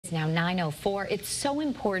It's now 9:04. It's so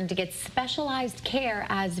important to get specialized care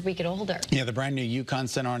as we get older. Yeah, the brand new UConn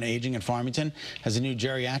Center on Aging at Farmington has a new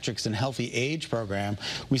Geriatrics and Healthy Age program.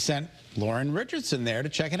 We sent Lorin Richardson there to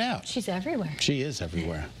check it out. She's everywhere. She is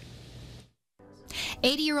everywhere.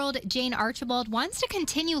 80-year-old Jane Archibald wants to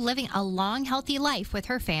continue living a long, healthy life with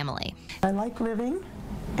her family. I like living,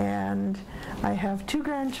 and I have 2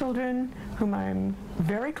 grandchildren whom I'm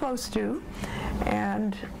very close to,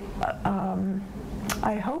 and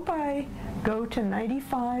I hope I go to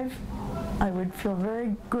 95. I would feel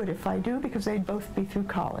very good if I do, because they'd both be through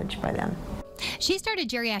college by then. She started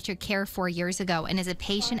geriatric care 4 years ago and is a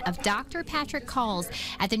patient of Dr. Patrick Call's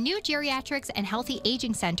at the new Geriatrics and Healthy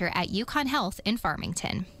Aging Center at UConn Health in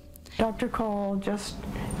Farmington. Dr. Call just,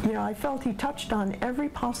 I felt he touched on every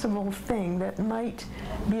possible thing that might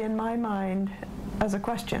be in my mind as a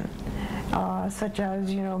question, such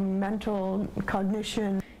as, mental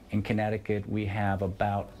cognition. In Connecticut, we have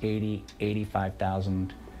about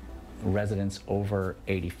 85,000 residents over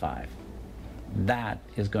 85. That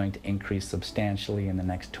is going to increase substantially in the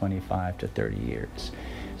next 25 to 30 years.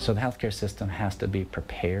 So the healthcare system has to be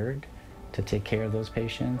prepared to take care of those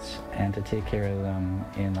patients and to take care of them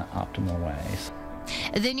in optimal ways.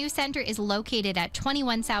 The new center is located at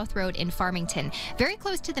 21 South Road in Farmington, very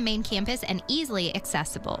close to the main campus and easily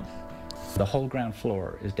accessible. The whole ground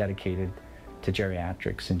floor is dedicated to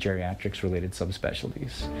geriatrics and geriatrics-related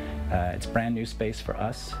subspecialties. It's brand new space for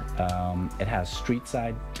us. It has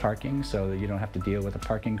street-side parking, so that you don't have to deal with a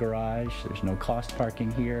parking garage. There's no cost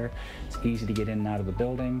parking here. It's easy to get in and out of the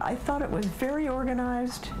building. I thought it was very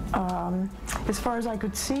organized. As far as I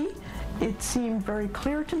could see, it seemed very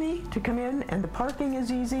clear to me to come in, and the parking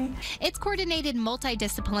is easy. It's coordinated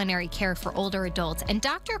multidisciplinary care for older adults, and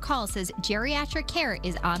Dr. Call says geriatric care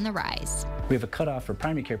is on the rise. We have a cutoff for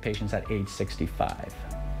primary care patients at age 65.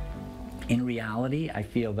 In reality, I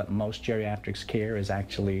feel that most geriatrics care is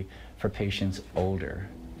actually for patients older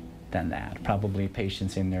than that, probably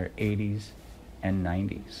patients in their 80s and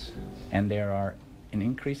 90s. And there are an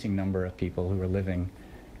increasing number of people who are living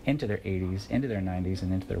into their 80s, into their 90s,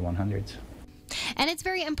 and into their 100s. And it's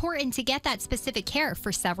very important to get that specific care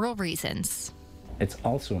for several reasons. It's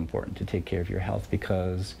also important to take care of your health,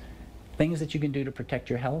 because things that you can do to protect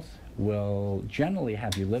your health will generally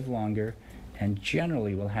have you live longer and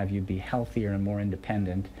generally will have you be healthier and more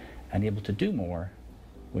independent and able to do more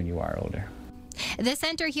when you are older. The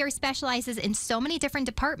center here specializes in so many different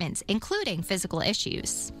departments, including physical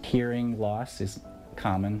issues. Hearing loss is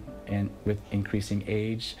common with increasing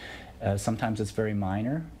age. Sometimes it's very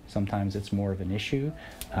minor, sometimes it's more of an issue.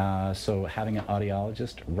 So having an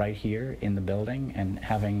audiologist right here in the building and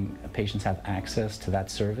having patients have access to that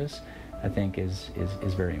service, I think is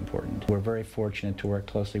very important. We're very fortunate to work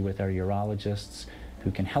closely with our urologists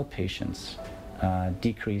who can help patients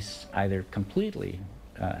decrease, either completely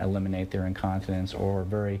eliminate their incontinence, or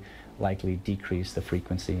very likely decrease the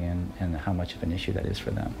frequency and how much of an issue that is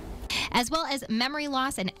for them, as well as memory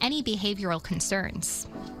loss and any behavioral concerns.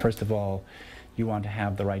 First of all, you want to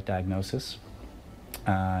have the right diagnosis,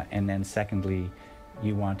 and then secondly,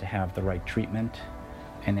 you want to have the right treatment,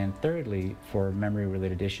 and then thirdly, for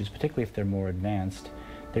memory-related issues, particularly if they're more advanced,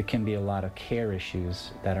 there can be a lot of care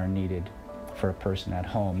issues that are needed for a person at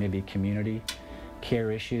home, maybe community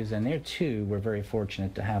care issues, and there too, we're very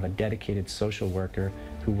fortunate to have a dedicated social worker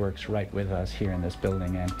who works right with us here in this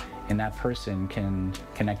building, and that person can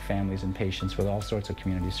connect families and patients with all sorts of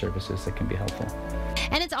community services that can be helpful.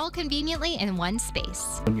 And it's all conveniently in one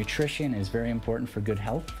space. Nutrition is very important for good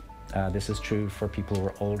health. This is true for people who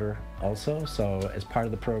are older also. So as part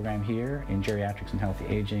of the program here in Geriatrics and Healthy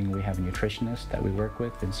Aging, we have a nutritionist that we work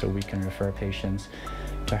with, and so we can refer patients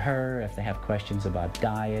to her if they have questions about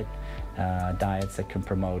diets that can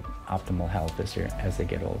promote optimal health as they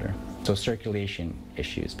get older. So circulation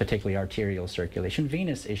issues, particularly arterial circulation,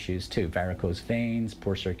 venous issues too, varicose veins,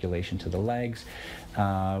 poor circulation to the legs.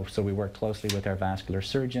 So we work closely with our vascular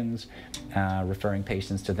surgeons, referring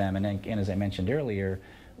patients to them. And again, as I mentioned earlier,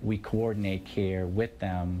 we coordinate care with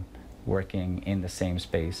them, working in the same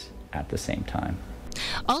space at the same time.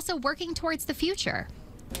 Also working towards the future.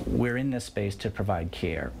 We're in this space to provide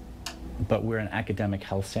care, but we're an academic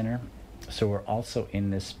health center, so we're also in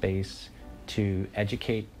this space to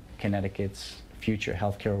educate Connecticut's future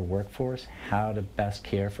healthcare workforce how to best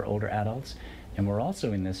care for older adults, and we're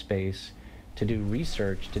also in this space to do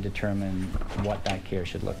research to determine what that care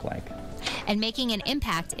should look like. And making an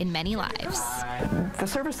impact in many lives. The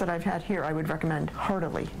service that I've had here, I would recommend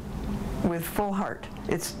heartily, with full heart.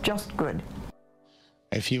 It's just good.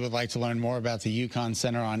 If you would like to learn more about the UConn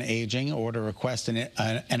Center on Aging or to request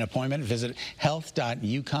an appointment, visit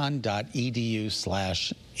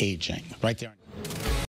health.uconn.edu/aging. Right there.